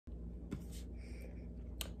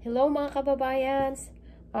Hello mga kababayans.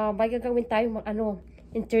 May gagawin tayong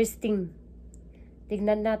interesting.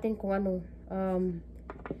 Tignan natin kung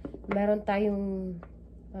meron tayong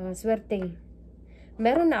swerte.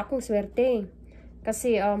 Meron na akong swerte.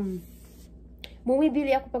 Kasi bumibili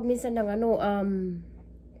ako pag minsan ng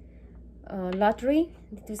lottery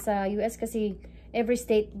dito sa US kasi every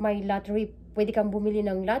state may lottery. Pwede kang bumili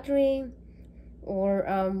ng lottery or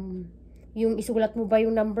yung isulat mo ba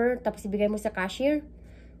yung number tapos ibigay mo sa cashier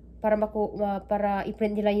para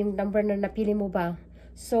i-print nila yung number na napili mo ba.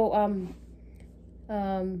 So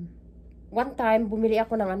one time bumili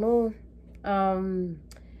ako ng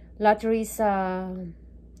lottery sa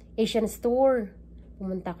Asian store.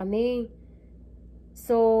 Pumunta kami.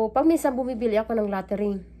 So pag minsan bumibili ako ng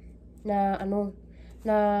lottery na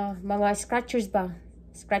na mga scratchers ba,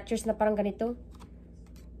 scratchers na parang ganito,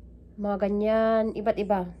 mga ganyan, iba't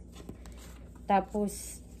iba.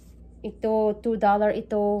 Tapos ito $2,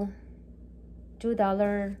 ito $2,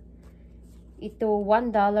 ito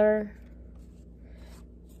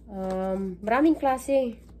 $1. Maraming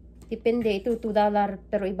klase, depende. Ito $2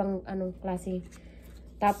 pero ibang klase.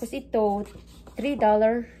 Tapos ito $3,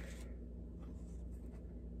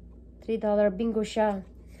 bingo siya.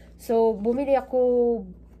 So bumili ako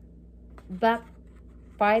back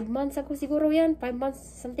 5 months ago siguro yan, 5 months,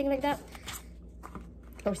 something like that,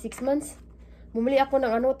 or 6 months. Bumili ako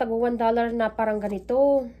ng tago $1 na parang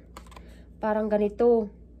ganito. Parang ganito.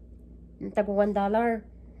 Tago $1.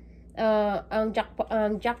 Ang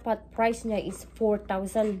jackpot price niya is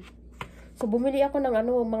 4,000. So bumili ako ng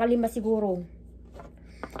mga 5 siguro.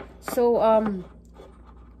 So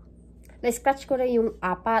na-scratch ko na yung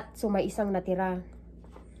 4. So may isang natira.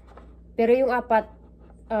 Pero yung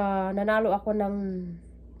 4 nanalo ako ng,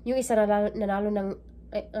 yung isa nanalo ng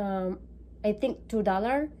I think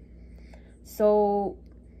 $2. So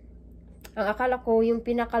ang akala ko yung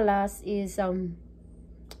pinakalas is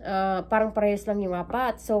parang parehas lang yung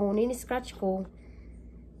 4. So nini-scratch ko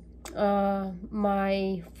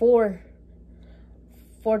may $4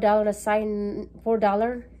 na sign,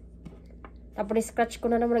 $4. Tapos ni-scratch ko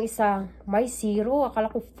na naman ng isa, may 0. Akala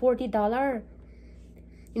ko $40.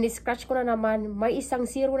 Ini-scratch ko na naman, may isang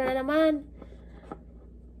 0 na naman.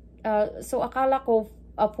 So akala ko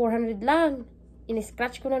 400 lang.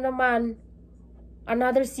 Ini-scratch ko na naman,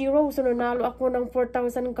 another 0. So nanalo ako ng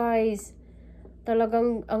 4,000 guys.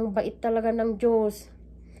 Talagang ang bait talaga ng Diyos.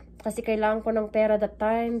 Kasi kailangan ko ng pera that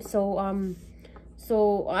time. So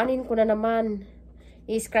anin ko na naman.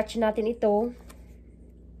 I-scratch natin ito.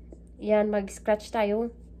 Yan, mag-scratch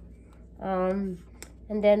tayo. And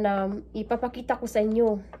then ipapakita ko sa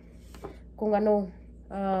inyo kung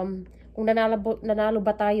kung nanalo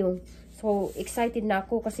ba tayo. So excited na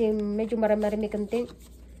ako kasi medyo marami-rami konti.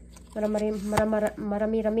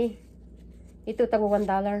 Marami-rami. Ito tago $1.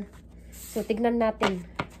 So tignan natin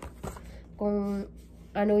kung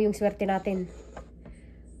yung swerte natin.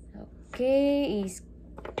 Okay,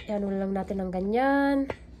 lang natin ng ganyan.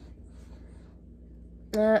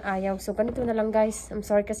 Ayaw. So ganito na lang guys. I'm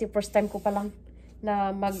sorry kasi first time ko pa lang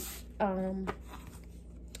na mag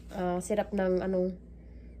set up ng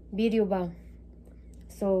video ba.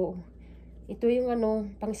 So ito yung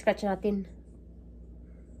pang scratch natin.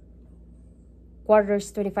 Quarters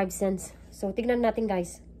 25 cents. So tignan natin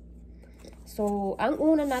guys. So ang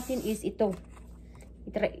una natin is ito.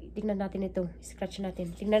 Tignan natin ito. Scratch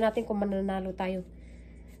natin. Tignan natin kung mananalo tayo.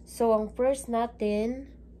 So ang first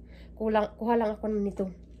natin, kuha lang ako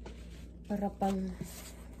nito para pang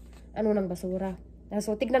ng basura.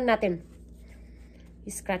 So tignan natin.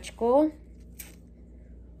 I-scratch ko.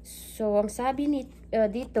 So ang sabi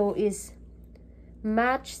dito is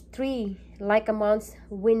match 3 like amounts,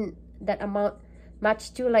 win that amount.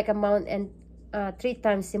 Match 2 like amount and 3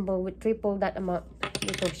 times symbol with triple that amount.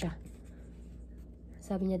 Dito siya.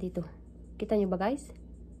 Sabi niya dito. Kita niyo ba guys?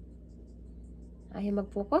 Ayaw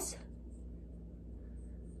mag-focus.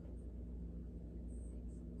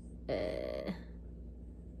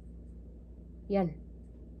 Yan.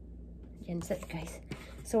 Yan guys.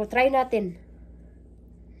 So try natin.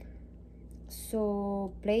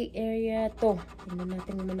 So play area to. Tingnan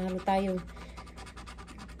natin kung manalo tayo.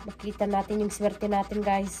 Makita natin yung swerte natin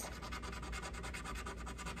guys.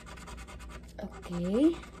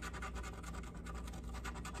 Okay.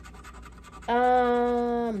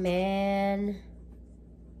 Man.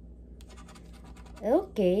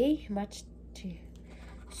 Okay, match 2.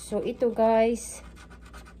 So ito guys.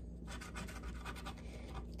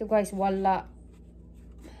 Ito guys, wala.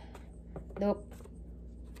 Nope.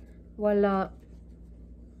 Wala.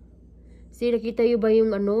 See, nakita nyo ba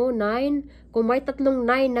yung 9? Kung may tatlong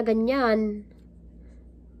 9 na ganyan,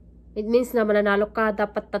 It means na mananalo ka,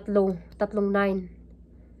 dapat tatlong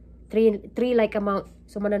 9. 3 like amount.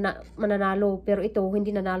 So, mananalo. Pero ito,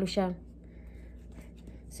 hindi nanalo siya.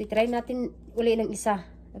 So, try natin uli ng isa.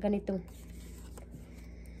 Na ganito.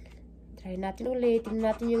 Try natin uli. Tingnan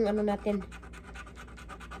natin yung ano natin.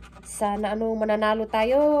 Sana mananalo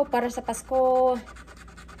tayo para sa Pasko.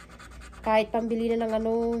 Kahit pambili na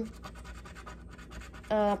ng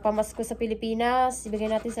pamasko sa Pilipinas. Ibigay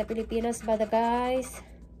natin sa Pilipinas. Bada guys.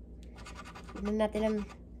 Tignan natin ang...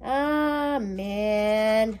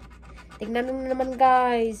 man. Tignan nyo naman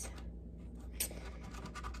guys.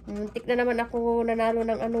 Muntik na naman ako nanalo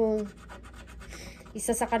ng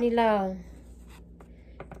isa sa kanila.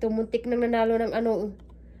 Ito muntik nang nanalo ng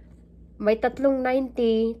may tatlong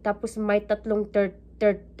 90, tapos may tatlong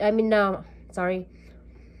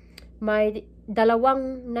may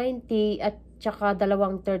dalawang 90 at saka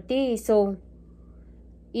dalawang 30. So,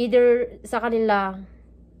 either sa kanila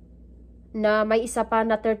na may isa pa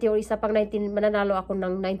na 30 or isa pang 19, mananalo ako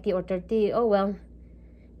ng 90 or 30. Oh well.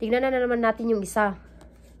 Tignan na naman natin yung isa.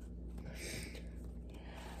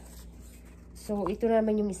 So, ito na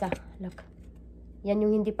naman yung isa. Look. Yan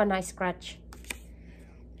yung hindi pa na-scratch.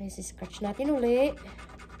 Scratch natin uli.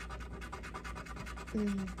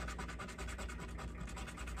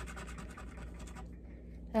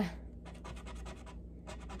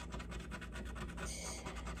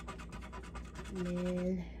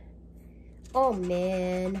 Man. Oh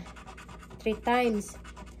man. 3 times.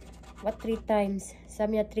 What 3 times?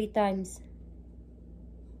 Sabi niya 3 times.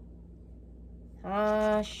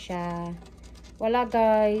 Siya. Wala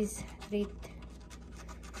guys. 3.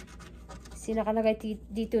 Sinakalagay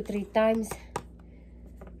dito 3 times.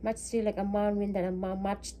 Match 3 like amount, win that amount.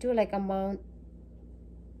 Match 2 like amount.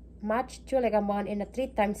 Match 2 like amount and a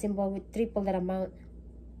 3 times symbol with triple that amount.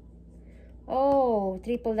 Oh,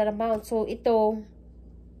 triple that amount. So, ito,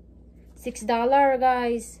 $6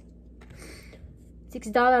 guys. $6.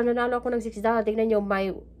 Nanalo ako ng $6. Tignan nyo, may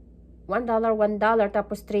 $1,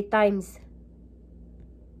 tapos 3 times.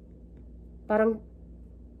 Parang,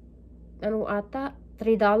 ata?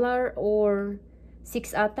 $3 or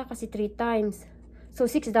 6 ata kasi 3 times. So,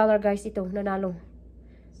 $6 guys ito, nanalo.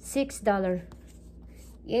 $6.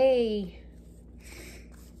 Yay!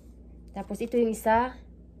 Tapos, ito yung isa.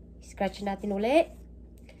 Scratch natin uli.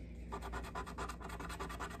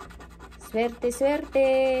 Swerte, swerte.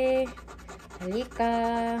 Halika.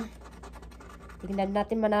 Tingnan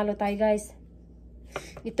natin manalo tayo guys.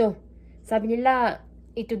 Ito. Sabi nila,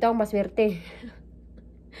 ito daw maswerte.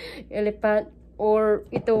 Elephant. Or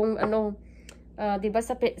itong diba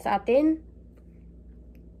sa atin?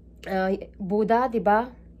 Buddha,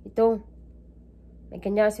 diba? Ito. May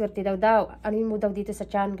ganyan, swerte daw. Anuin mo daw dito sa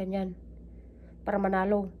tiyan, ganyan. Para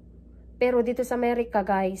manalo. Pero dito sa Amerika,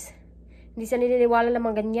 guys, hindi siya niliniwala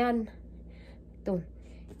naman ganyan. Ito.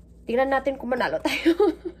 Tingnan natin kung manalo tayo.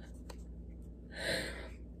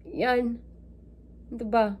 Yan.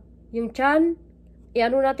 Diba? Yung tiyan,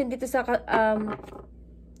 i-ano natin dito sa,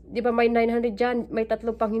 di ba may 900 dyan, may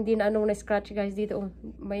tatlo pang hindi na na-scratch guys dito.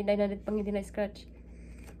 May 900 pang hindi na-scratch.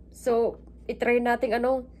 So, itry natin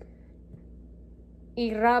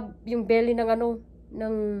i-rub yung belly ng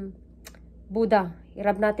ng Buddha.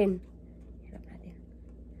 I-rub natin.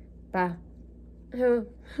 Pa.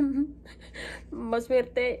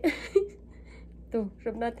 Maswerte. Ito,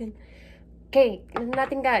 rub natin. Okay, ano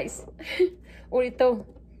natin guys. O ito,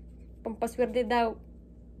 pampaswerte daw.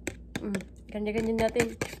 Ganyan-ganyan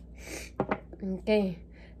natin. Okay.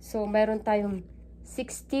 So, mayroon tayong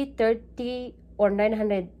 60, 30, or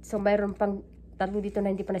 900. So, mayroon pang tatlo dito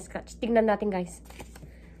na hindi pa na-scratch. Tingnan natin, guys.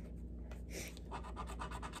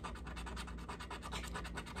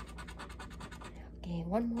 Okay,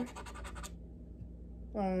 one more.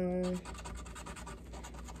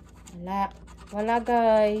 Wala. Wala,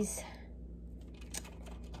 guys.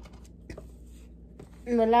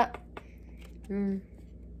 Wala.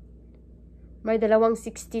 May dalawang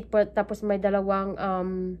 60 tapos may dalawang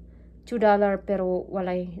 $2 pero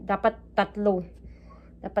walay. Dapat tatlo.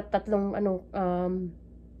 Dapat tatlong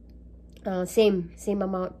same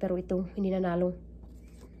amount pero ito hindi nanalo.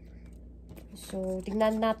 So,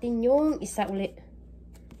 tingnan natin yung isa uli.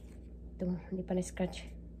 Ito, hindi pa na-scratch.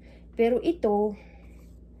 Pero ito,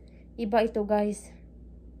 iba ito guys.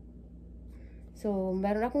 So,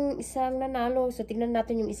 meron akong isang nanalo. So, tingnan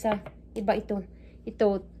natin yung isa. Iba ito.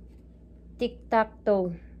 Ito,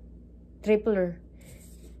 tic-tac-toe. Tripler.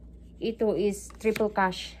 Ito is triple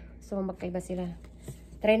cash. So, magkaiba sila.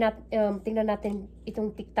 Tingnan natin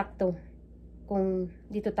itong tic-tac-toe. Kung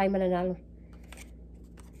dito tayo mananalo.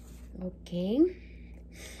 Okay.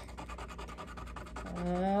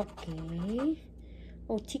 Okay.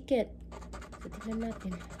 Oh, ticket. So, tignan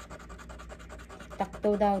natin.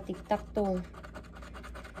 Tiktakto daw, tiktakto.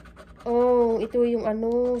 Oh, ito yung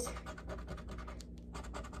ano.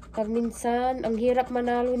 Pag minsan, ang hirap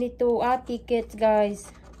manalo nito. Tickets,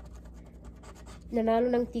 guys.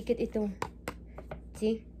 Nanalo ng ticket ito.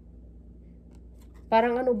 See?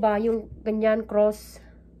 Parang ano ba, yung ganyan, cross.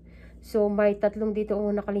 So, may tatlong dito,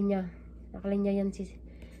 nakalinya. Nakalinya yan, sis.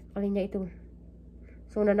 Nakalinya ito.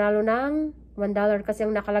 So, nanalo ng $1 kasi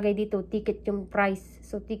ang nakalagay dito, ticket yung price.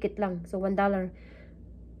 So, ticket lang. So, $1.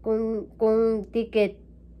 Kung ticket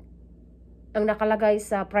ang nakalagay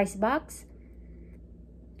sa price box,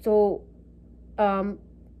 so,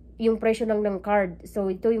 yung presyo ng card.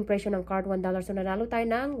 So, ito yung presyo ng card, $1. So, nanalo tayo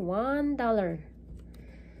ng $1.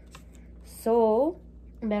 So,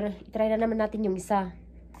 try na naman natin yung isa.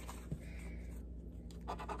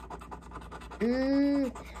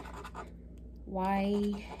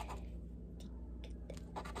 Why?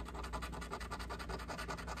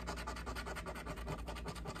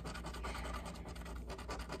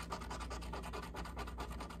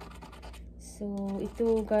 So,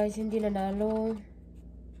 ito guys, hindi nanalo.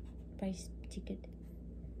 Price ticket.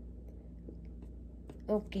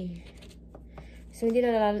 Okay. So, hindi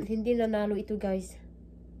nanalo ito guys.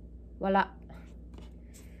 Wala.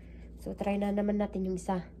 So, try na naman natin yung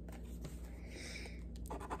isa.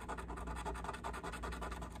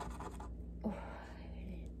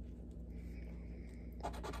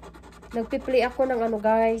 Nagpi-play ako ng ano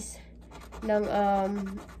guys, ng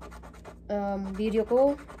video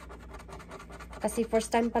ko. Kasi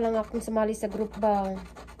first time pa lang akong sumali sa group ba.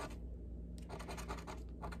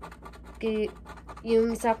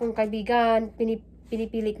 Yung isa kong kaibigan,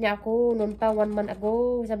 pinipilit niya ako noon pa 1 month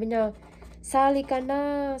ago. Sabi niya, sali ka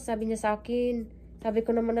na. Sabi niya sa akin. Sabi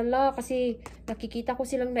ko naman ala, kasi nakikita ko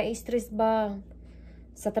silang na-stress ba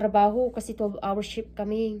sa trabaho kasi 12 hour shift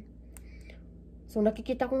kami. So,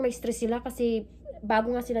 nakikita kong na-stress sila kasi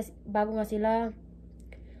bago nga sila.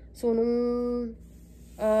 So, nung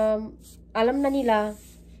alam na nila,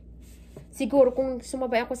 siguro kung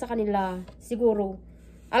sumabay ako sa kanila, siguro,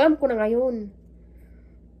 alam ko na ngayon.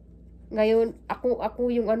 Ngayon,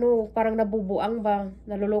 ako yung ano, parang nabubuang ba,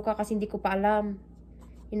 naluloka kasi hindi ko pa alam.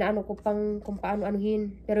 Inaano ko pang kung paano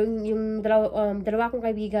anuhin. Pero yung dalawa kong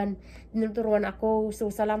kaibigan, tinuturuan ako.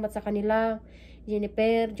 So, salamat sa kanila.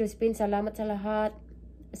 Jennifer, Josephine, salamat sa lahat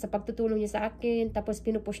sa pagtutulong niya sa akin. Tapos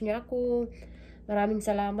pinupush niya ako. Maraming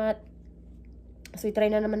salamat. So,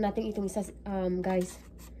 i-try na naman natin itong isa, guys.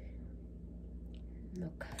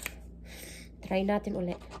 Look. Try natin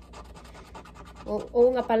ulit. Oo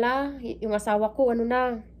nga pala, yung asawa ko, ano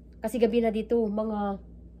na, kasi gabi na dito, mga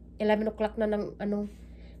 11 o'clock na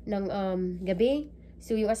ng gabi.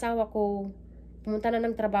 So, yung asawa ko, pumunta na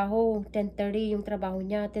ng trabaho, 10:30 yung trabaho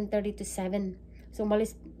niya, 10:30 to 7. So,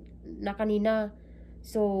 umalis na kanina.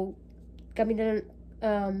 So, kami ng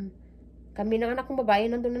anak kong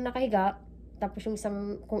babae, nandun na nakahiga. Tapos yung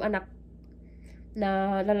isang kong anak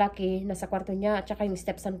na lalaki, nasa kwarto niya. At saka yung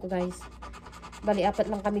stepson ko, guys. Bali,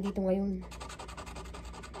 4 lang kami dito ngayon.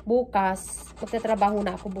 Bukas, magtatrabaho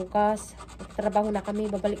na ako bukas. Magtatrabaho na kami,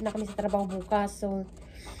 babalik na kami sa trabaho bukas. So,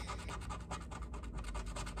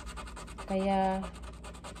 kaya,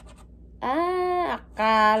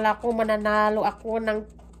 akala ko mananalo ako ng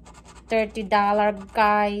 $30,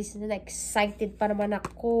 guys. Excited pa naman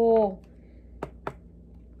ako.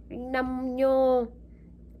 Tingnan nyo.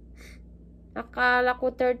 Akala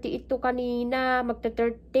ko 30 ito kanina.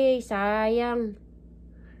 Magta-30. Sayang.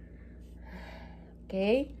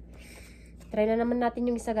 Okay. Try na naman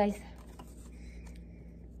natin yung isa, guys.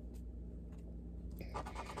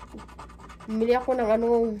 Bumili ako ng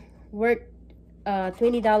worth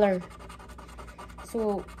 $20.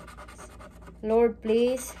 So, Lord,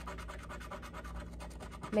 please.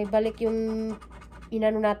 May balik yung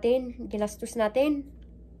inano natin. Ginastos natin.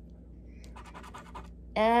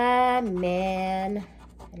 Man.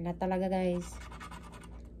 Wala talaga, guys.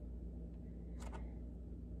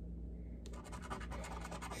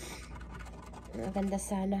 Maganda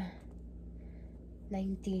sana.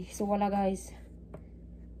 90. So, wala, guys.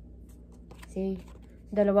 See?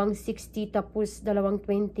 260 tapos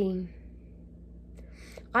 220.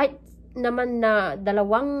 Kahit naman na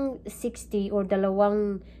 260 or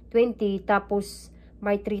 220 tapos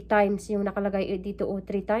may 3 times yung nakalagay dito o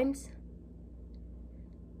 3 times.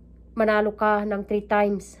 Manalo ka ng 3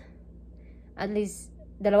 times. At least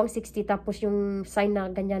 260 tapos yung sign na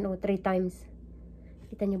ganyan o 3 times.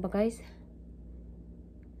 Kita nyo ba, guys?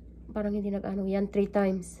 Parang hindi nag-ano. Yan, 3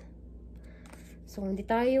 times. So, hindi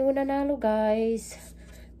tayo nanalo, guys.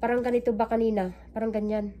 Parang ganito ba kanina? Parang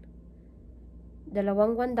ganyan.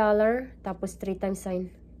 dalawang $1, tapos 3 times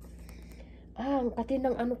sign. Ang kati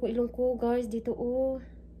ng ano ko, ilong ko, guys, dito, oh.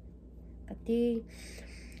 Kati.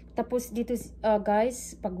 Tapos dito,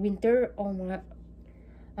 guys, pag winter, oh mga,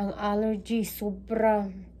 ang allergy,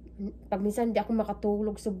 sobra. Pag minsan, hindi ako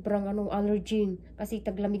makatulog, sobrang anong allergy. Kasi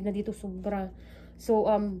taglamig na dito, sobra. So,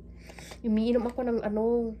 umiinom ako ng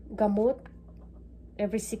ano, gamot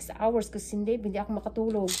every 6 hours kasi hindi ako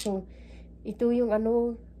makatulog. So, ito yung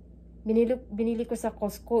ano, binili ko sa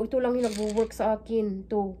Costco. Ito lang yung nag-work sa akin.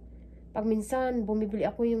 Ito. Pag minsan, bumibili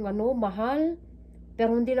ako yung ano, mahal.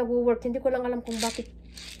 Pero hindi nag-work. Hindi ko lang alam kung bakit,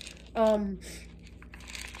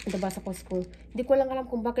 diba sa Costco? Hindi ko lang alam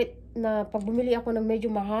kung bakit na pag bumili ako ng medyo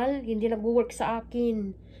mahal, hindi nag-work sa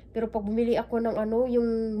akin. Pero pag bumili ako ng ano,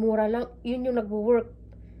 yung mura lang, yun yung nag-work.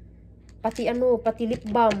 Pati ano, pati lip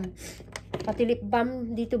balm. Pati lip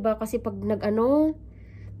balm dito ba kasi pag nag-ano,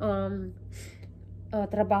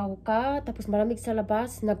 trabaho ka, tapos malamig sa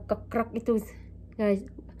labas, nagka-crack ito. Guys,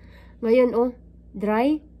 ngayon oh,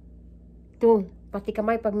 dry. Ito, pati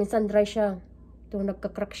kamay pag minsan dry siya. Ito,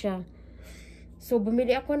 nagka-crack siya. So,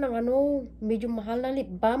 bumili ako ng ano, medyo mahal na lip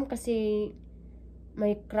balm kasi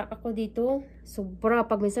may crack ako dito. Sobra,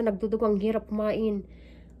 pag minsan nagdudugo, ang hirap kumain.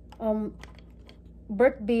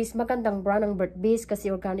 Bird Bees, magandang brand ng Bird Bees kasi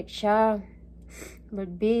organic siya.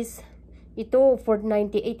 Bird Bees. Ito,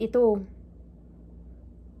 $4.98 ito.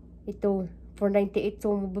 Ito, $4.98.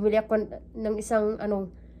 So, bumili ako ng isang, ano,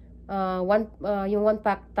 yung 1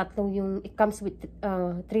 pack, tatlong yung, it comes with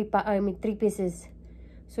 3 pieces.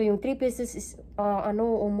 So, yung 3 pieces is,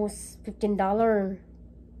 ano, almost $15.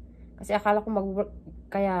 Kasi akala ko mag-work,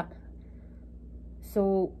 kaya,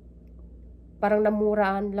 so, parang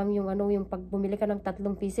namuraan lang yung, ano, yung pag bumili ka ng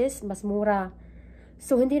 3 pieces, mas mura.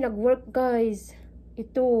 So, hindi nag-work, guys.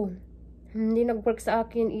 Ito, hindi nag-work sa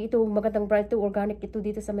akin. Ito, magandang brand ito, organic ito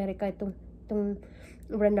dito sa Amerika. Itong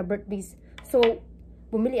brand na Bird Bees. So,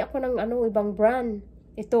 bumili ako ng, ano, ibang brand.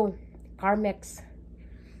 Ito, Carmex.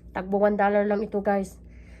 Tagbo $1 lang ito, guys.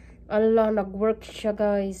 Allah, nag-work siya,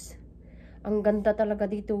 guys. Ang ganda talaga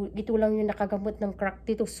dito. Dito lang yung nakagamot ng crack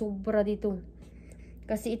dito. Sobra dito.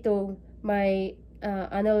 Kasi ito, may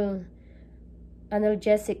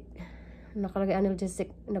analgesic. Nakalagay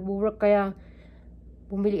analgesic. Nag-work kaya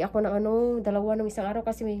bumili ako ng ano, 2 ng isang araw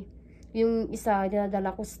kasi yung isa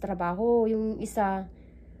dinadala ko sa trabaho. Yung isa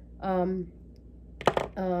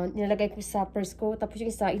nilagay ko sa purse ko. Tapos yung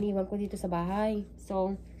isa iniwan ko dito sa bahay.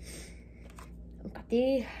 So, ang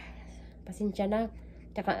kati. Pasensya na.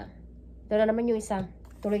 Tsaka, ito na naman yung isa.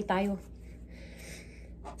 Tuloy tayo.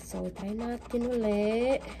 So, try natin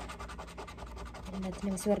ulit. Try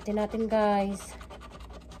natin ang swerte natin, guys.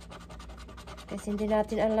 Kasi hindi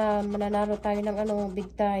natin alam. Mananalo tayo ng ano,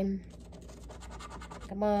 big time.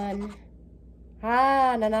 Come on.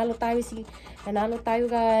 Ha! Nanalo tayo,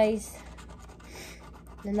 guys.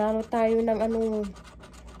 Nanalo tayo ng ano,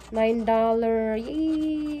 $9.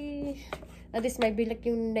 Yay! At least may bilik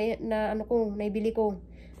yung ano ko, naibili ko.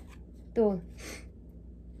 Ito.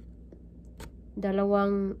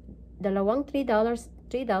 Dalawang $3.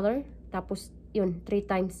 Tapos, yun, 3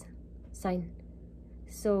 times sign.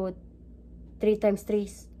 So, 3 times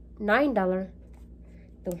 3 $9.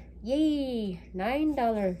 Ito. Yay! $9.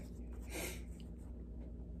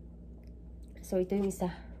 So, ito yung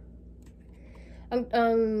isa.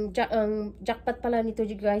 Ang jackpot pala nito,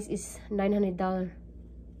 guys, is $900.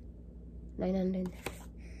 900.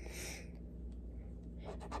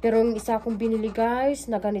 Pero yung isa akong binili, guys,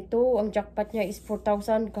 na ganito, ang jackpot niya is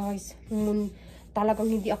 4,000, guys. Talagang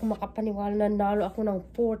hindi ako makapaniwala na nalo ako ng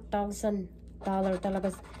 $4,000 talaga.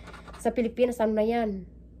 Sa Pilipinas, ano na yan?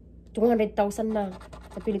 200,000 na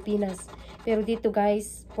sa Pilipinas. Pero dito,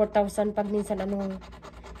 guys, 4,000 pag minsan, ano,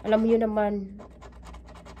 alam mo yun naman,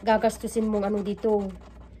 gagastusin mong ano dito,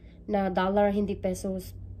 na dollar, hindi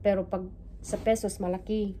pesos. Pero pag sa pesos,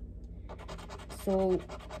 malaki. So,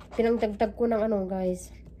 pinangdagdag ko ng ano, guys.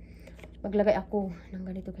 Maglagay ako ng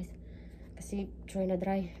ganito, guys. Kasi, try na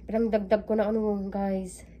dry. Pinangdagdag ko ng ano,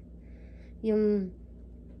 guys. Yung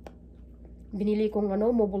binili kong ano,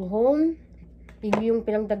 mobile home. Yung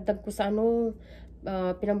pinangdagdag ko sa ano,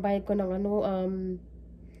 pinambayad ko ng ano,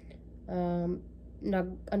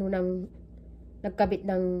 nagkabit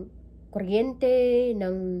ng kuryente,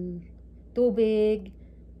 ng tubig,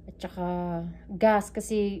 at saka gas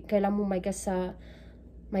kasi kailangan mo may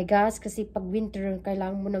gas kasi pag winter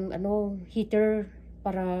kailangan mo ng ano, heater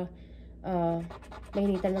para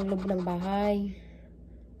mainitan ng loob ng bahay.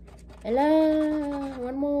 Ala,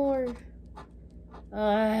 one more.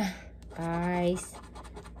 Guys,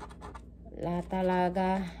 wala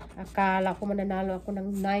talaga. Akala ko mananalo ako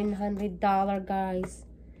ng $900, guys.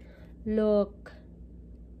 Look.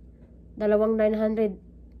 Dalawang 900.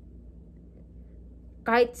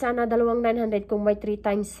 Kahit sana dalawang 900 kung may 3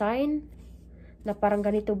 times sign na parang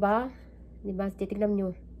ganito ba? Diba? Titignan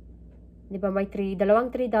nyo. Diba may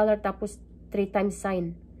dalawang $3 tapos 3 times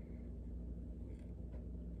sign.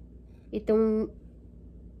 Ito,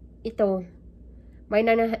 may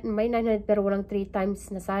 900 pero walang 3 times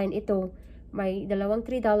na sign. Ito, may dalawang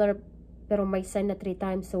 $3 pero may sign na 3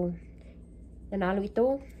 times. So, nanalo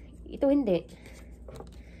ito. Ito hindi.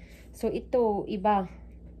 So, ito, iba.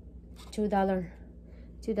 $2.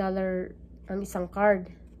 $2 ang isang card.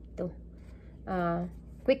 Ito.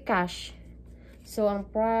 Quick cash. So, ang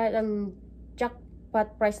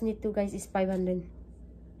jackpot price nito guys is 500.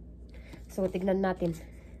 So, tignan natin.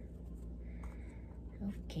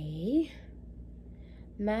 Okay.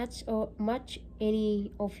 Match any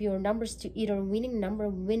of your numbers to either winning number,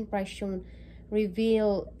 win price shown.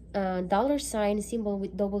 Reveal dollar sign symbol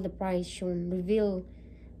with double the price shown. Reveal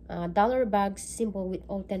dollar bag symbol with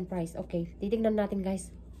all 10 price. Okay, titignan natin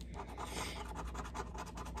guys.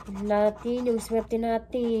 Tignan natin yung swerte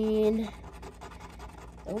natin.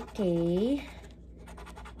 Okay.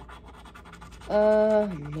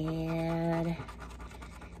 Man.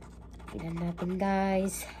 Tignan natin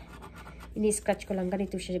guys. Ini-scratch ko lang.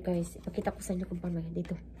 Ganito siya guys. Ipakita ko sa inyo kung paano.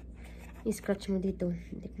 Dito. I-scratch mo dito.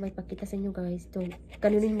 Hindi ko may pakita sa inyo guys. Ito.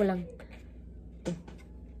 Ganunin mo lang. Ito.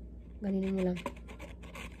 Ganunin mo lang.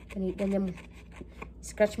 Ganyan mo.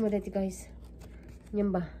 Scratch mo dito guys.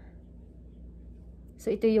 Yan ba? So,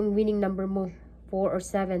 ito yung winning number mo. 4 or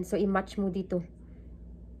 7. So, i-match mo dito.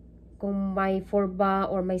 Kung may 4 ba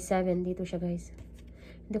or may 7. Dito siya guys.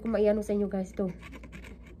 Hindi ko maiano sa inyo guys. Ito.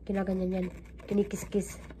 Kinaganyan yan.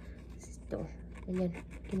 Kinikis-kis. Ito. Ganyan.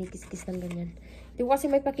 Kinikis-kis lang ganyan. Hindi ko kasi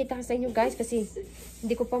may pakita sa inyo guys. Kasi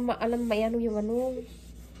hindi ko pa maalam maiano yung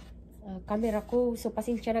camera ko. So,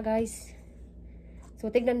 pasensya na guys. So,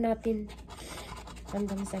 tignan natin.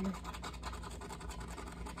 Hanggang sana.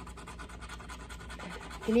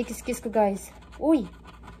 Kinikis-kis ko guys. Uy!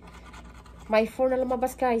 May 4 na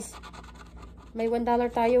lumabas guys. May $1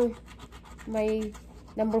 tayo. May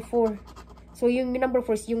number 4. So, yung number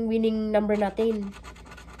 4 is yung winning number natin.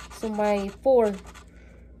 So, may 4.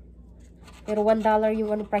 Pero $1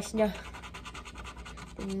 yung price niya.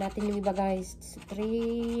 Tingnan natin yung iba guys. So,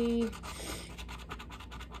 3.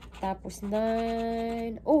 Tapos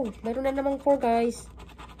 9. Oh, meron na namang 4 guys.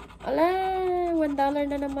 Ala, $1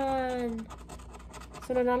 na naman.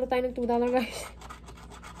 So, nanalo tayo ng $2 guys.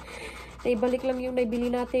 Naibalik lang yung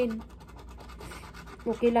naibili natin.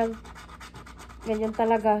 Okay lang. Ganyan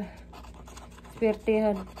talaga.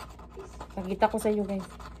 Swertehan. Pakita ko sa inyo guys.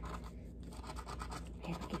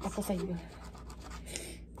 Pakita ko sa inyo.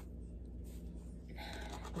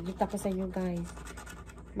 Pakita ko sa inyo guys.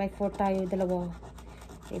 May 4 tayo, dalawa.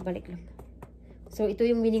 Naibalik lang. So, ito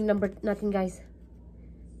yung winning number natin guys.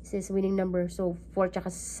 This is winning number. So, 4 tsaka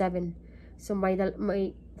 7. So, may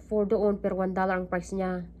 4 doon pero $1 ang price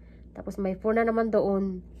niya. Tapos may 4 na naman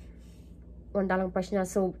doon. $1 ang price niya.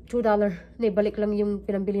 So, $2. Naibalik lang yung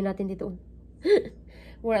pinambili natin dito.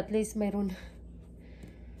 Or at least mayroon.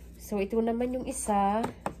 So, ito naman yung isa.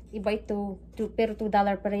 Iba ito. Pero $2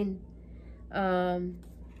 pa rin.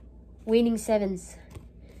 Winning 7s.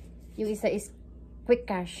 Yung isa is quick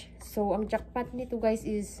cash. So, ang jackpot nito guys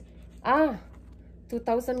is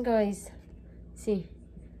 2,000 guys. See.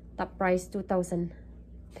 Top price 2,000.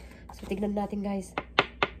 So, tignan natin guys.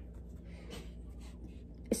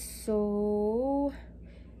 So,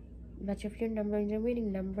 match of your number and your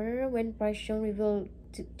winning number. When price shown, reveal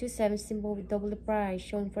 27 symbol with double the price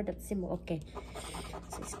shown for that symbol. Okay.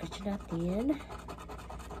 So, scratch natin.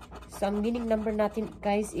 So, ang winning number natin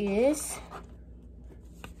guys is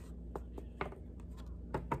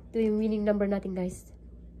ito yung winning number natin guys.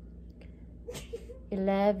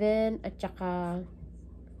 11 at saka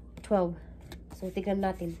 12. So, tignan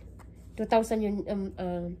natin. 2,000 yung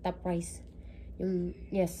top price. Yung,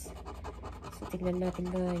 yes. So, tignan natin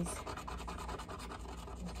guys.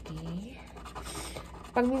 Okay.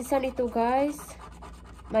 Pag minsan ito guys,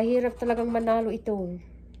 mahirap talagang manalo ito.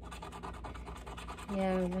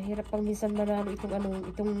 Yeah, mahirap pag minsan manalo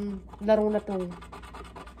itong laro na to.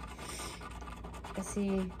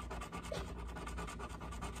 Kasi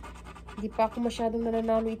hindi pa ako masyadong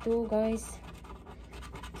nananalo ito guys.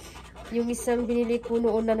 Yung isang binili ko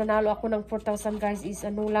noon na nanalo ako ng 4,000 guys is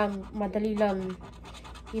lang, madali lang.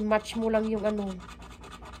 I-match mo lang yung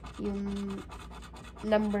yung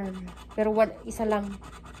number. Pero isa lang.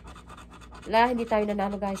 Hindi tayo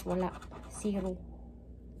nanalo guys. Wala. 0.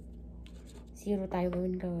 0 tayo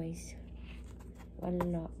gawin guys.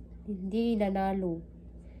 Wala. Hindi nanalo.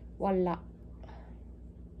 Wala.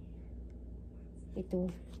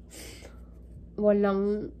 Ito.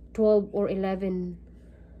 walang 12 or 11.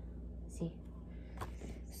 See?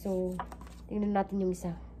 So, tingnan natin yung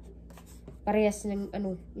isa. Parehas ng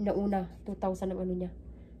ano, inauna, 2,000 ang ano niya.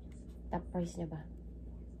 Top price niya ba?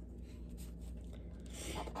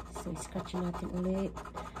 So, scratch natin ulit.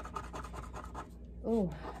 Oh.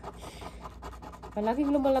 Palaging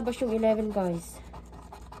lumalabas yung 11, guys.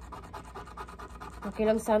 Okay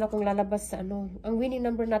lang sana kung lalabas sa ano. Ang winning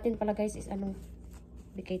number natin pala, guys, is ano.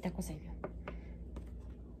 Bikita ko sa inyo.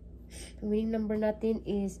 Ang winning number natin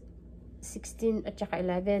is 16 at saka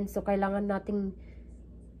 11. So, kailangan nating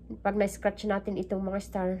pag na-scratch natin itong mga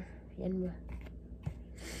star. Yan mo.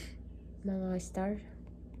 Mga star.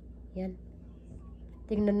 Yan.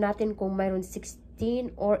 Tingnan natin kung mayroon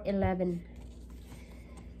 16 or 11.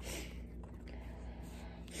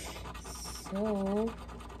 So,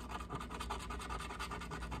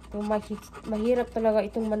 mahirap talaga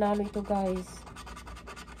itong manalo ito, guys.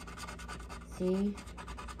 See?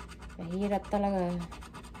 Mahirap talaga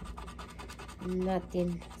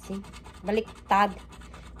natin. See? Baliktad.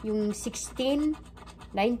 Yung 16,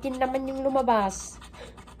 19 naman yung lumabas.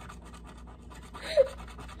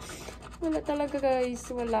 Wala talaga, guys.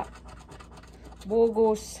 Wala.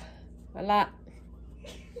 Bogus. Wala.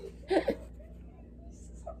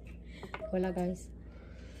 Wala, guys.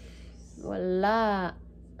 Wala.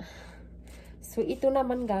 So, ito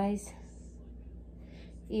naman, guys,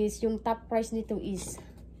 is yung top price nito is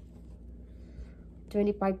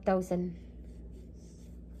 25,000.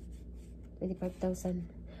 25,000.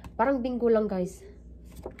 Parang bingo lang, guys.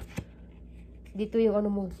 Dito yung ano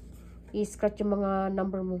mo. I-scratch yung mga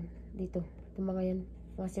number mo. Dito. Yung mga yan.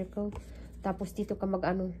 Mga circle. Tapos dito ka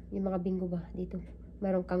mag-ano. Yung mga bingo ba. Dito.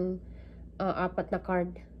 Meron kang 4 na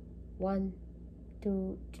card. 1,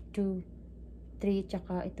 2, 3,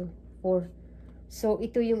 tsaka ito. 4. So,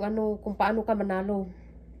 ito yung ano, kung paano ka manalo.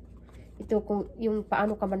 Ito kung yung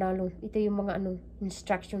paano ka manalo. Ito yung mga ano,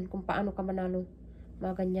 instruction kung paano ka manalo.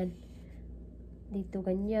 Mga ganyan. Dito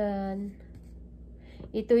ganyan.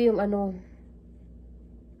 Ito yung ano.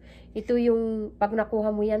 Ito yung pag nakuha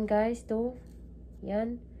mo yan, guys, to.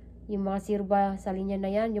 Yan. Yung mga 0 ba sa linya na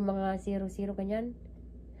yan, yung mga 0, 0 ganyan.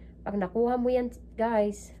 Pag nakuha mo yan,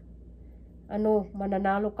 guys, ano,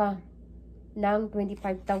 mananalo ka ng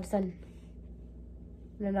 25,000.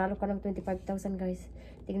 Nanalo ka ng 25,000, guys.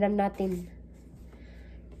 Tingnan natin.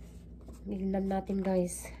 Tingnan natin,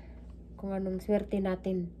 guys. Kung anong swerte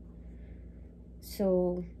natin.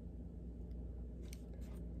 So,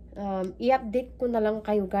 i-update ko na lang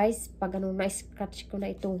kayo, guys. Pag ano, na-scratch ko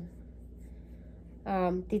na ito.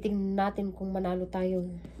 Titingnan natin kung manalo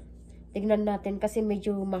tayo. Tingnan natin kasi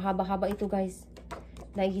medyo mahaba-haba ito, guys.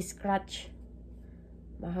 Na-scratch.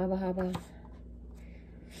 Mahaba-haba.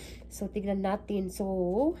 So, tignan natin. So,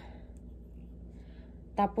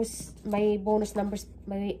 tapos, may bonus numbers.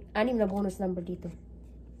 May 6 na bonus number dito.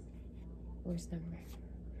 Bonus number.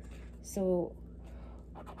 So,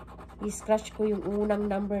 i-scratch ko yung unang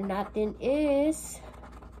number natin is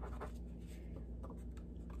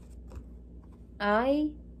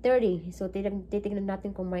I-30. So, titignan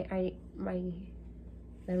natin kung may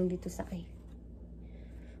meron dito sa I.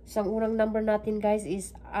 So, ang unang number natin, guys,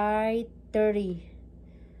 is I-30.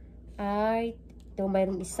 Ito,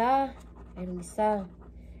 mayroong isa.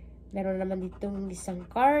 Meron naman ditong isang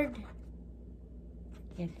card.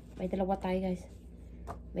 Yan. May dalawa tayo, guys.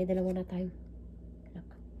 May dalawa na tayo.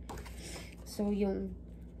 So, yung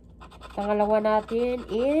pangalawa natin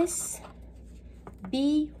is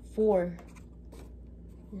B4.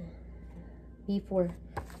 B4.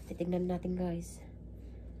 Titignan natin, guys.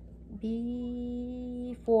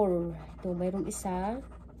 B4. Ito, mayroong isa.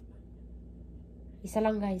 Isa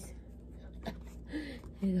lang, guys.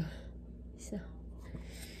 Isa.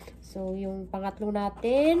 So, yung pangatlo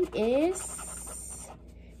natin is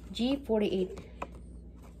G48.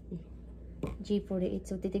 G48.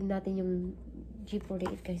 So, titignan natin yung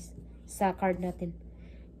G48, guys. Sa card natin.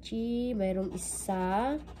 G, mayroong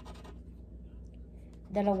isa.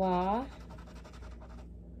 Dalawa.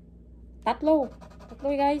 Tatlo,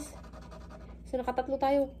 guys. So, nakatatlo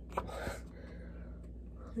tayo.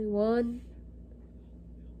 1,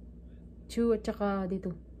 2, at saka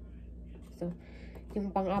dito. So,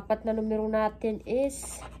 yung pang-apat na numero natin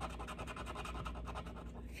is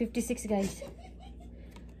 56, guys.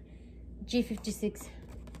 G56.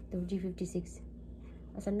 Ito, G56.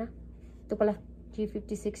 Asan na? Ito pala,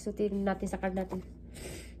 G56. So, tingnan natin sa card natin.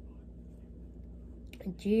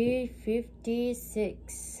 G56.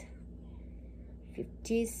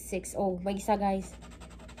 56. Oh, may isa, guys.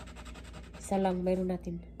 Isa lang, mayroon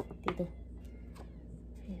natin. Dito.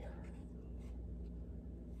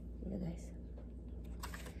 Dito, guys.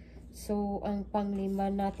 So, ang panglima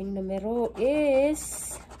nating numero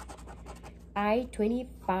is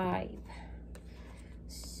I-25.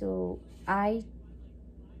 So,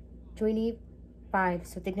 I-25.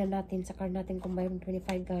 So, tignan natin sa card natin kung mayroong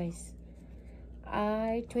 25, guys.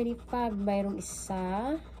 I-25. Mayroong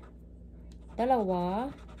isa, dalawa,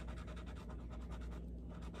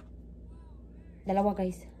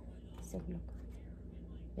 guys. So, look.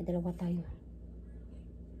 May dalawa tayo.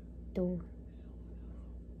 2.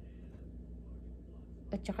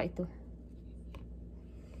 At saka ito.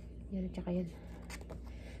 Yan at saka yan.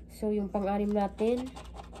 So, yung pang-anim natin,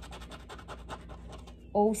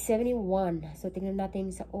 O71. So, tingnan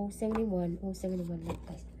natin sa O71. O71. Look,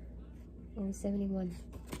 guys. O71.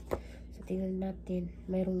 So, tingnan natin.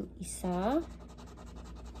 Mayroong isa.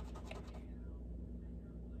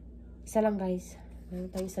 Isa lang, guys.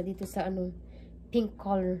 Mayroon tayo isa dito sa ano, pink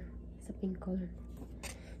color. Sa pink color.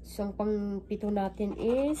 So, ang pang-pito natin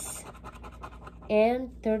is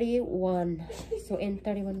N31. So,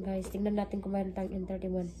 N31, guys. Tingnan natin kung mayroon tayong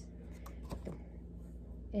N31. Ito.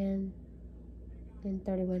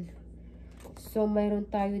 N31. So,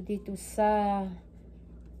 mayroon tayo dito sa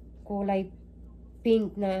kulay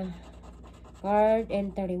pink na card.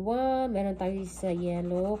 N31. Mayroon tayo sa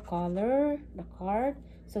yellow color na card.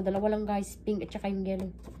 So, dalawa lang, guys. Pink at saka yung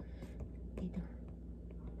yellow. Dito.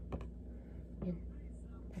 Yan.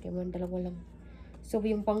 31, dalawa lang. So,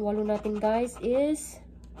 yung pang-walo natin, guys, is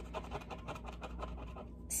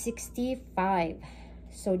 65.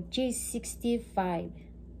 So, G65.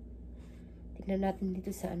 Tignan natin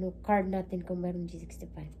dito sa ano card natin kung meron G65.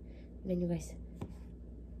 Tignan nyo, guys.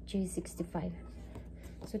 G65.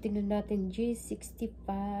 So, tignan natin G65.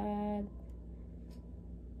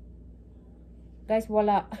 Guys,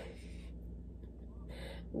 wala.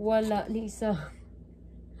 Wala ni isa.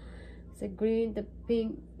 Sa green, the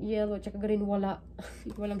pink, yellow, tsaka green, wala.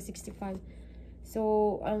 Walang 65.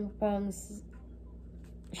 So, ang pang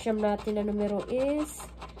siyam natin na numero is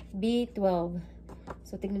B12.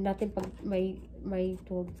 So, tingnan natin pag may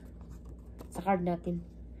 12 sa card natin.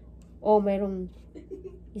 Oh, mayroong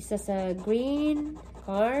isa sa green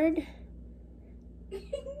card.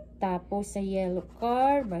 Tapos, sa yellow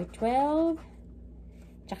card, may 12.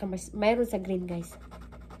 Tsaka mayroon sa green, guys.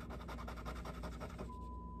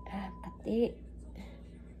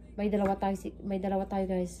 May dalawa tayo,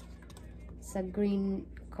 guys, sa green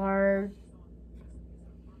card,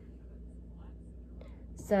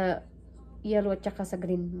 sa yellow at saka sa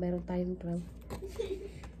green mayroon tayong 12.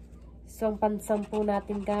 So, ang pansampu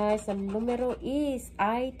natin, guys, ang numero is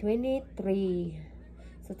I-23.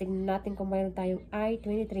 So, tingnan natin kung mayroon tayong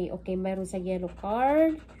I-23. Okay, mayroon sa yellow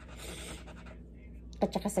card at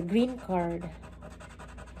saka sa green card.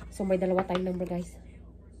 So, may dalawa tayong number, guys,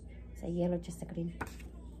 sa yellow at sa green.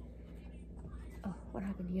 Oh, what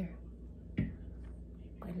happened here?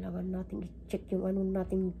 Kailangan natin i-check yung ano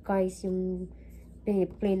natin, guys, yung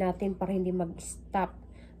play natin para hindi mag-stop.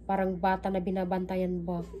 Parang bata na binabantayan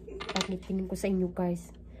ba? Pakitingin ko sa inyo, guys.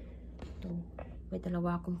 Ito, may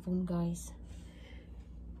dalawa akong phone, guys.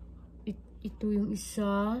 Ito yung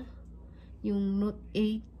isa, yung Note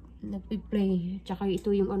 8 nagpi-play. Tsaka ito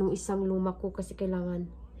yung anong isang luma ko kasi kailangan.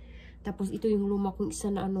 Tapos ito yung luma kong isa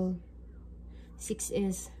na ano,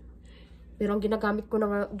 6S. Pero ang ginagamit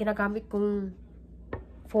kong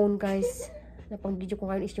phone, guys, na pang video ko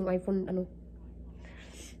ngayon is yung iPhone,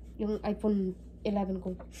 yung iPhone 11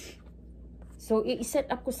 ko. So, i-set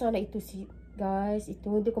up ko sana ito, guys.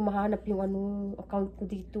 Ito, hindi ko mahanap yung account ko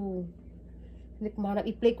dito. Hindi ko mahanap.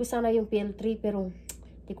 I-play ko sana yung PL3, pero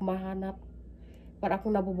hindi ko mahanap. Para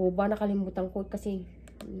akong nabuboba, nakalimutan ko kasi,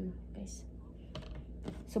 guys.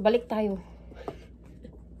 So, balik tayo.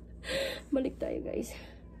 Balik tayo, guys.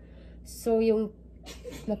 So, yung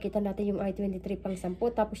makita natin yung I-23 pang 10,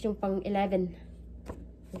 tapos yung pang 11.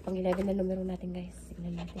 Yung pang 11 na numero natin, guys.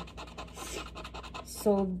 Tignan natin.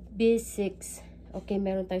 So, B6. Okay,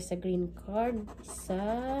 meron tayo sa green card.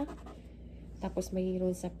 Isa. Tapos,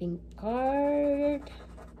 mayroon sa pink card.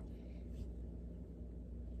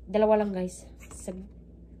 Dalawa lang, guys. Sa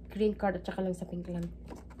green card at saka lang sa pink lang.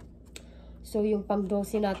 So, yung pang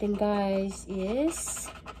 12 natin, guys, is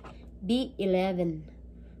B11.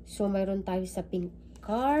 So, mayroon tayo sa pink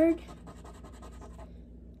card.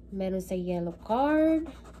 Meron sa yellow card.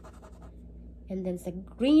 And then sa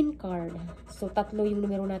green card. So, tatlo yung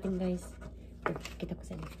numero natin, guys. Kita ko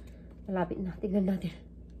sa inyo. Malapit na. Tignan natin.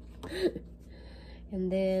 And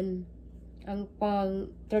then, ang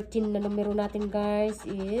pang 13 na numero natin, guys,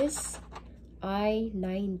 is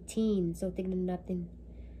I-19. So, tignan natin.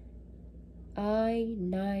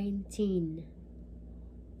 I-19.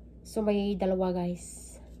 So, may dalawa,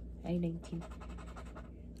 guys. I-19.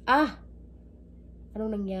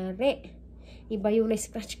 Anong nangyari? Iba yung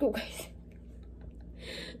na-scratch ko, guys.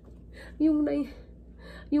 yung 19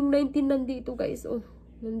 nandito, guys. Oh,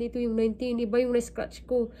 nandito yung 19. Iba yung na-scratch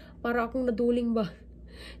ko. Para akong naduling ba.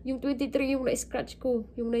 Yung 23 yung na-scratch ko.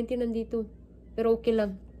 Yung 19 nandito. Pero okay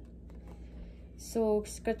lang. So,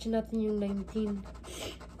 scratch natin yung 19.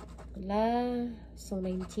 Wala. So,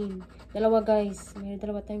 19. Dalawa, guys. Meron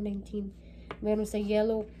dalawa tayong 19. Meron sa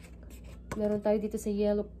yellow. Meron tayo dito sa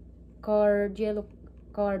yellow card,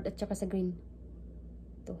 at saka sa green.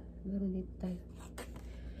 Ito. Meron dito tayo.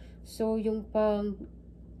 So, yung pang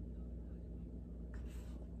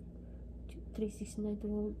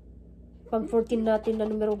 369 pang 14 natin na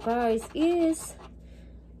numero, guys, is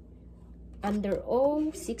under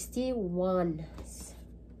O61.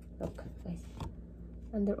 Look, guys.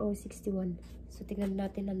 Under O61. So, tignan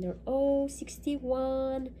natin under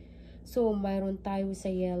O61. So, mayroon tayo sa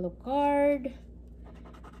yellow card.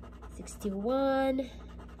 61.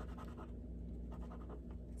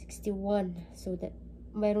 61. So,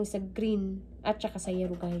 mayroon sa green at saka sa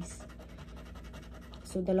yellow, guys.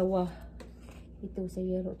 So, dalawa. Ito sa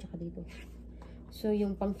yellow at saka dito. So,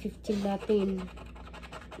 yung pang 15 natin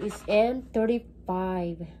is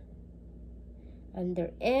N35.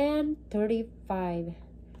 Under N35.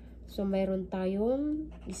 So, mayroon tayong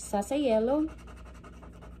isa sa yellow.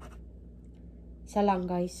 Isa lang,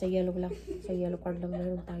 guys. Sa yellow lang. Sa yellow card lang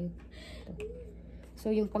mayroon tayo. Ito. So,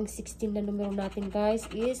 yung pang 16 na numero natin, guys,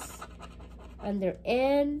 is under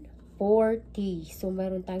N40. So,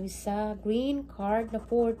 mayroon tayo sa green card na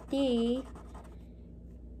 40.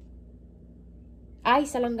 Ay,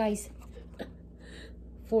 isa lang, guys.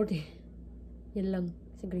 40. Yan lang.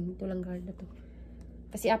 Sa green. Ito lang card na to.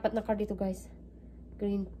 Kasi apat na card dito, guys.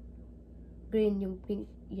 Green, yung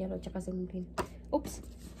pink, yellow, tsaka sa green.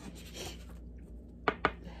 Oops.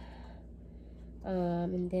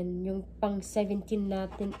 And then, yung pang 17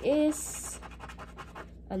 natin is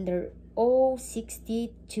under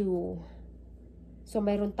O62. So,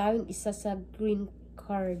 mayroon tayong isa sa green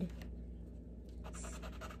card.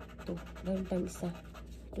 Ito. Mayroon tayong isa.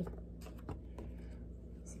 Ito.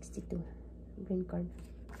 62. Green card.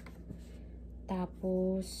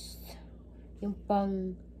 Tapos, yung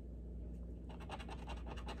pang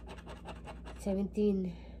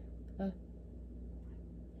 17.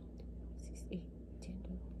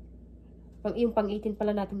 Yung pang 18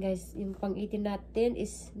 pala natin, guys. Yung pang 18 natin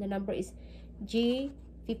is, the number is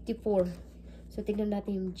G54. So, tignan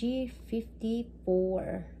natin yung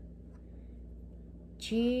G54.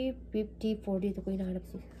 G54. Dito ko hinahanap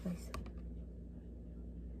siya, guys.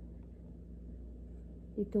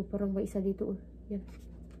 Dito, parang may isa dito. Yan.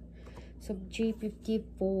 So,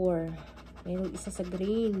 G54. Mayroon isa sa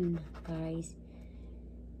green, guys.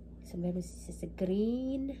 So, mayroon isa sa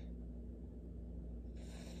green.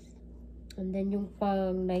 And then, yung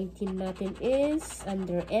pang 19 natin is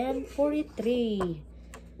under N43.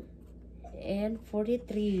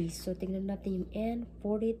 N43. So, tingnan natin yung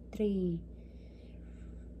N43.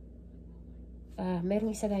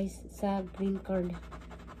 Meron isa, guys, sa green card.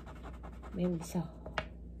 Meron isa.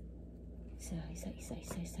 Isa.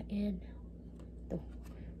 N. Ito.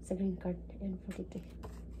 Sa green card. N43.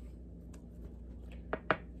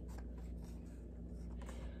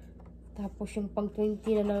 Tapos, yung pang 20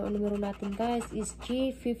 na numero natin, guys, is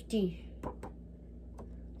G50.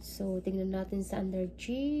 So, tingnan natin sa under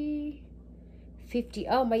G50.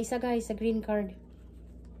 Oh, may isa, guys, sa green card.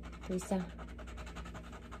 Ito isa.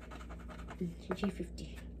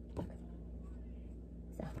 G50.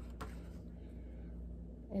 Isa.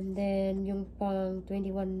 And then, yung pang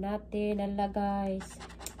 21 natin, guys.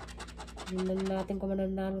 Tingnan natin kung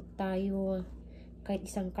mananalo tayo. Kahit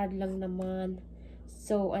isang card lang naman.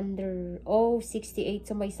 So, under O68.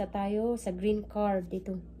 So, may isa tayo sa green card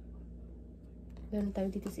dito. Meron tayo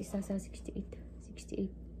dito sa isa sa 68. 68.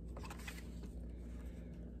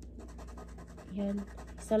 Yan.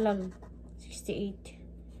 Isa lang. 68.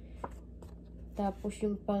 Tapos,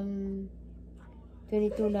 yung pang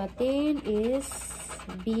 22 natin is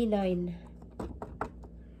B9.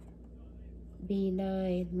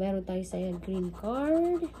 B9. Meron tayo sa green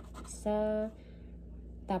card. Isa.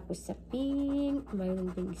 Tapos sa pink,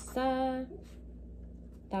 mayroon din isa.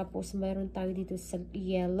 Tapos mayroon tayo dito sa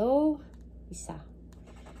yellow, isa.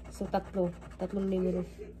 So tatlong numero.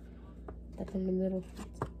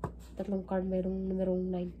 Tatlong card, mayroong numero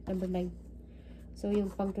 9, number 9. So yung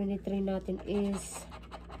pang 23 natin is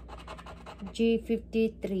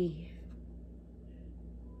G53.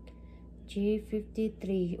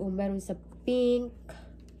 G53. O meron sa pink.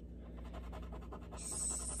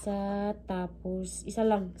 Tapos isa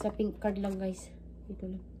lang sa pink card lang, guys. Ito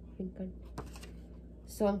lang, pink card.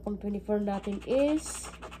 So, ang pang 24 natin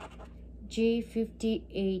is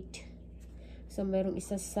J58. So, merong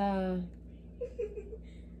isa sa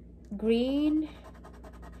green.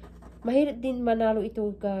 Mahirap din manalo ito,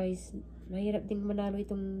 guys. Mahirap din manalo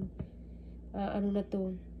itong ano na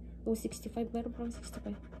to. Oh, 65. Meron parang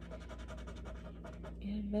 65.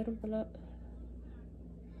 Ayan, meron pala.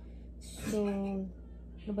 So, ano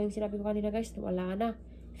ba yung sinabi ko kanina, guys? Wala na.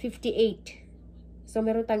 58. So,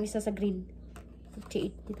 meron tayong isa sa green.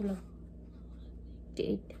 58. Dito lang.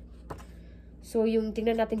 58. So, yung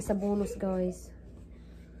tingnan natin sa bonus, guys.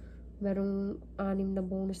 Merong 6 na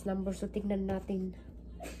bonus number. So, tingnan natin.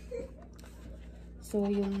 So,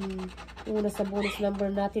 yung una sa bonus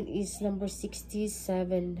number natin is number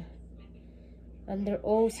 67. Under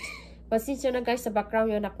O. Pasensya na, guys, sa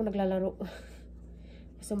background yun ako naglalaro.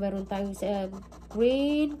 So, meron tayong sa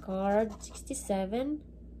green card,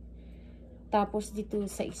 67. Tapos, dito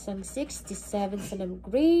sa isang 67 sa ng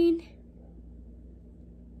green.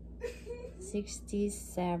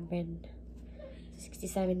 67.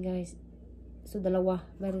 67, guys. So, dalawa.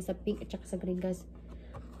 Meron sa pink at saka sa green, guys.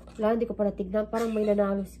 Wala, hindi ko pa natignan. Parang may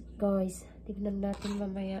nanalo, guys. Tignan natin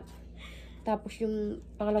mamaya. Tapos, yung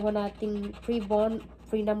pangalawa nating free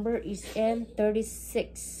number is N36.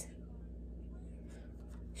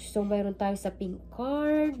 So, mayroon tayo sa pink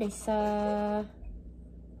card. Isa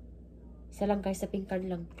lang, guys. Sa pink card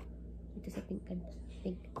lang. Ito sa pink card.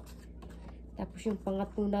 Pink. Tapos, yung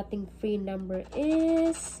pangatlo nating free number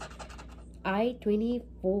is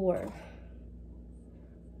I-24.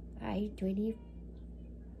 I-24.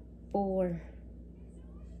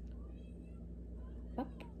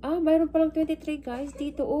 Mayroon palang 23, guys.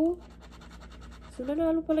 Dito, oh. So,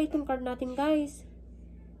 nanalo pala itong card natin, guys.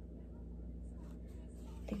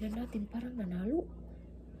 Tingnan natin. Parang nanalo.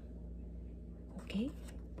 Okay.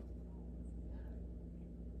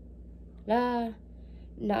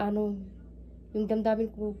 Yung damdamin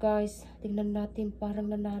ko, guys. Tingnan natin. Parang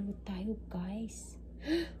nanalo tayo, guys.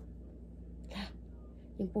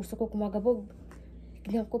 Yung puso ko kumagabog.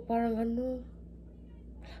 Tingnan ko parang ano.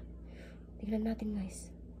 Tingnan natin,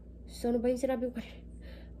 guys. So, ano ba yung sinabi ko?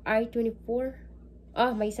 I-24.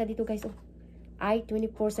 May isa dito, guys. Oh.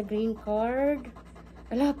 I-24 sa green card.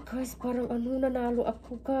 Guys, parang ano, nanalo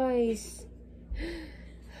ako, guys.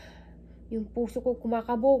 Yung puso ko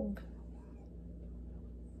kumakabog.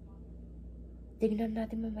 Tingnan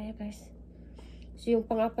natin mamaya, guys. So, yung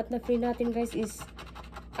pang-apat na free natin, guys, is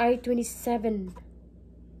I-27.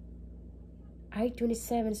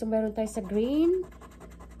 I-27. So, meron tayo sa green.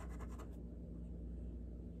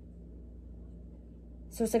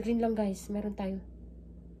 So, sa green lang, guys. Meron tayo.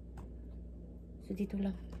 So, dito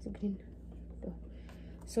lang. Sa green. Ito.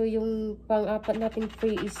 So, yung pang-apat nating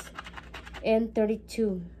free is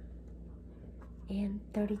N32.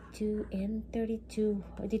 N32.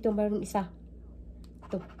 Dito, meron isa.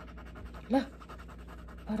 Ito.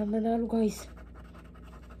 Parang nanalo, guys.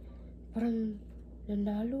 Parang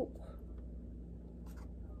nanalo.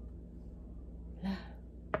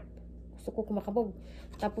 Gusto ko kumakabog.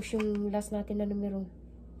 Tapos yung last natin na numero.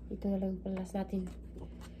 Ito na lang yung last natin.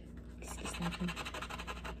 Kiss natin.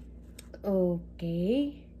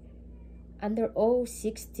 Okay. Under O,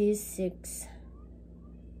 66.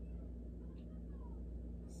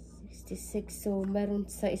 66. So, meron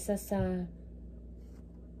sa isa sa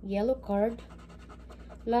yellow card.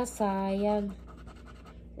 Sayang.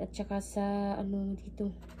 At saka sa,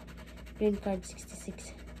 dito. Green card,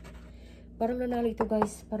 66. Parang nanalo ito,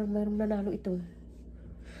 guys. Parang merong nanalo ito.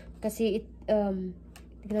 Kasi,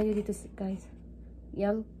 tignan nyo dito, guys.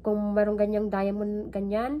 Yan, kung merong ganyang diamond,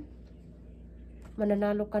 ganyan,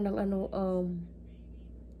 mananalo ka ng, $10.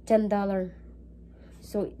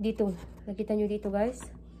 So, dito. Nakita nyo dito, guys.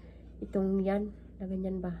 Itong yan. Na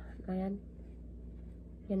ganyan ba? Ganyan.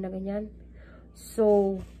 Yan na ganyan.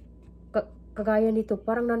 So, kagaya nito.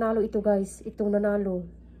 Parang nanalo ito, guys. Itong nanalo.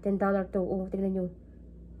 $10 to. Oh, tignan nyo.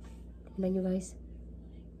 Tignan nyo, guys.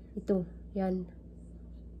 Ito. Yan.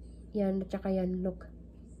 Yan. At saka yan. Look.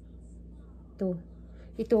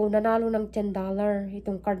 Ito. Nanalo ng $10.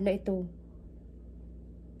 Itong card na ito.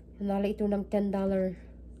 Nanalo ito ng $10.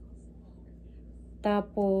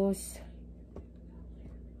 Tapos,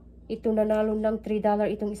 ito nanalo ng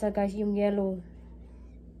 $3. Itong isa, guys. Yung yellow.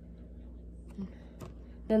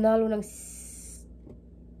 Nanalo ng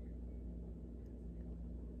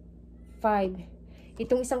 5.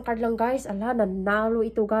 Itong isang card lang, guys. Nanalo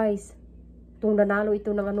ito, guys. Itong nanalo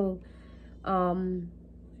ito ng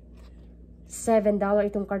 $7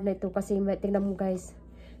 itong card na ito. Kasi tingnan mo, guys.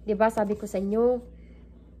 Diba, sabi ko sa inyo,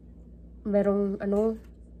 merong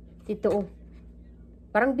dito,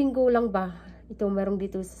 parang bingo lang ba? Ito, merong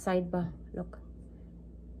dito sa side ba? Look.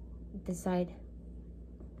 this side.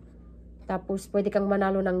 Tapos, pwede kang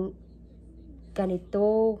manalo ng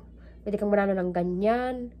ganito. Pwede kang manalo ng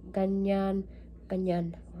ganyan, ganyan,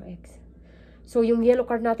 ganyan. 4x. So, yung yellow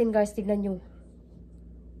card natin, guys, tignan nyo.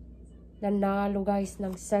 Nanalo, guys,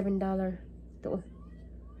 ng $7. Ito.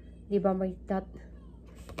 Diba, may dot.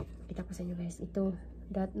 Kita ko sa inyo, guys. Ito,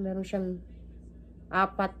 dot, meron siyang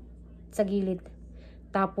 4 sa gilid.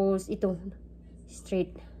 Tapos, ito,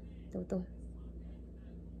 straight. Ito.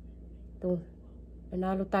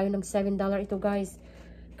 Nanalo tayo ng $7 ito, guys.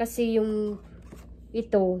 Kasi yung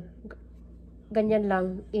ito, ganyan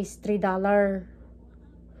lang is $3.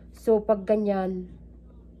 So, pag ganyan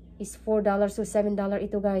is $4. So, $7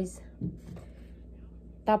 ito, guys.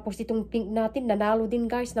 Tapos, itong pink natin, nanalo din,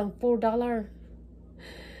 guys, ng $4.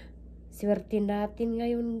 Swerte natin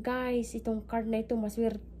ngayon, guys. Itong card na ito,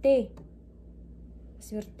 maswerte.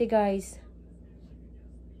 Maswerte, guys.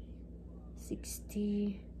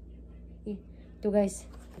 60. Ito, guys.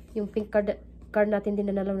 Yung pink card natin din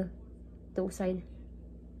nanalo na. Ito, side.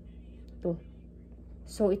 Ito.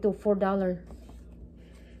 So, ito, $4.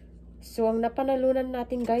 So, ang napanalunan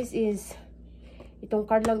natin, guys, is itong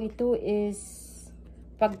card lang ito is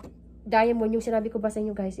pag diamond, yung sinabi ko ba sa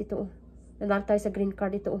inyo, guys, ito, nanalo tayo sa green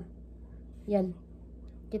card, ito, yan.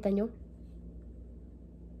 Kita nyo?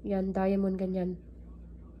 Yan, diamond, ganyan.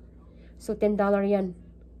 So, $10 yan.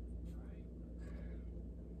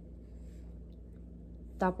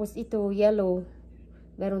 Tapos, ito, yellow.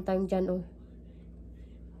 Meron tayong dyan,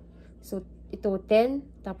 So, ito, 10.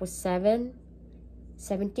 Tapos, 7.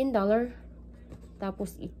 $17.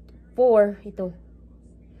 Tapos, 4. Ito.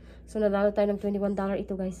 So, nanalo tayo ng $21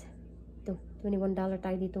 ito, guys. Ito, $21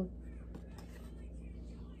 tayo dito.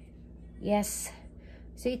 Yes.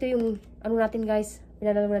 So, ito yung, ano natin, guys.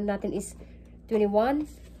 Pinanalunan natin is 21.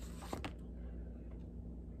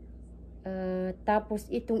 Tapos,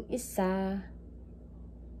 itong isa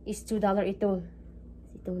is $2 ito.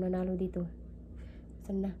 Ito, nanalo dito.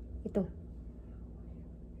 Saan na? Ito.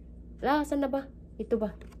 Saan na ba? Ito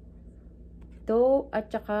ba? Ito, at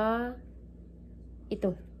saka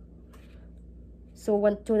ito. So,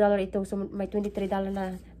 $2 ito. So, may $23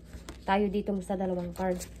 na tayo dito sa dalawang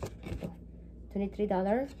card. Ito.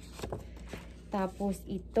 $23. Tapos,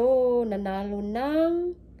 ito, nanalo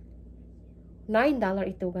ng $9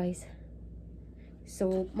 ito, guys.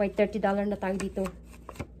 So, may $30 na tayo dito.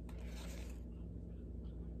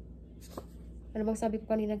 Ano bang sabi ko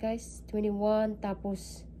kanina, guys? 21,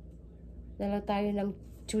 tapos nala tayo ng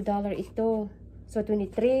 $2 ito. So,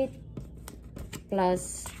 23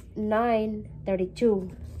 plus 9, $32.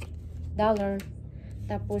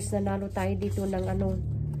 Tapos, nanalo tayo dito ng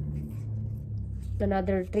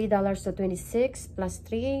another $3. So, 26 plus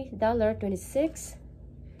 $3, 26.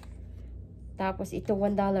 Tapos, ito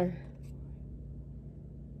 $1.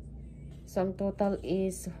 So, ang total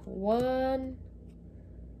is 1,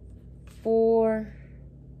 4,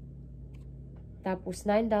 tapos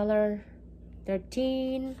 $9,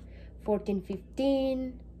 13, 14,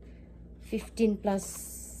 15, 15 plus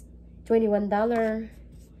 $21.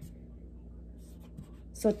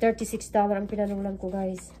 So, $36 ang pinalunan ko,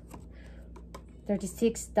 guys.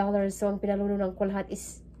 $36. So, ang pinalunan ko lahat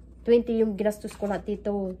is 20 yung ginastos ko lahat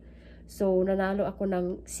dito. So, nanalo ako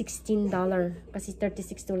ng $16 kasi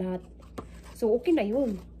 36 to lahat. So, okay na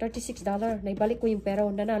yun. $36. Naibalik ko yung pera.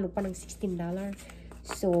 Nanalo pa ng $16.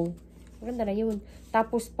 So, maganda na yun.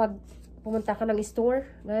 Tapos, pag pumunta ka ng store,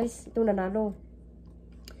 guys, ito nanalo.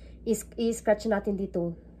 I-scratch natin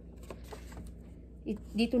dito.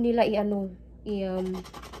 Dito nila i-scan.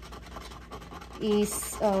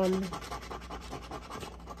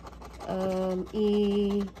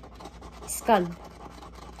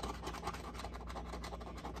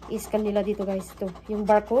 I-scan nila dito, guys. Ito. Yung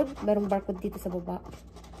barcode. Merong barcode dito sa baba.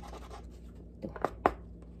 Ito.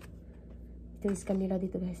 Ito i-scan nila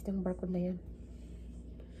dito, guys. Ito yung barcode na yan.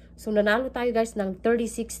 So, nanalo tayo, guys, ng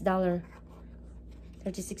 $36. $36,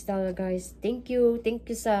 guys. Thank you.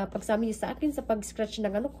 Thank you sa pagsama niyo sa akin sa pag-scratch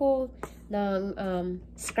ng ng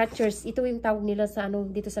scratchers. Ito yung tawag nila sa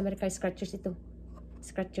dito sa Amerika, scratchers ito.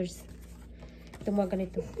 Scratchers. Ito mga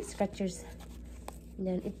ganito. Scratchers.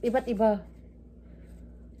 Yan. Iba't iba.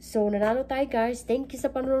 So, nanalo tayo, guys. Thank you sa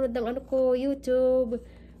panonood ng YouTube.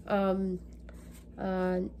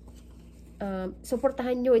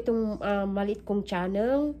 Suportahan nyo itong maliit kong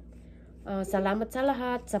channel. Salamat sa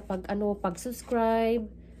lahat sa pag-subscribe,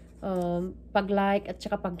 pag-like, at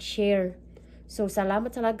saka pag-share. So, salamat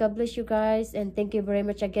sa lahat. God bless you, guys. And thank you very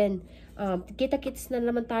much again. Kita-kits na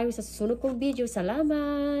naman tayo sa susunod kong video.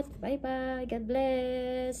 Salamat. Bye-bye. God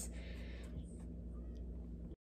bless.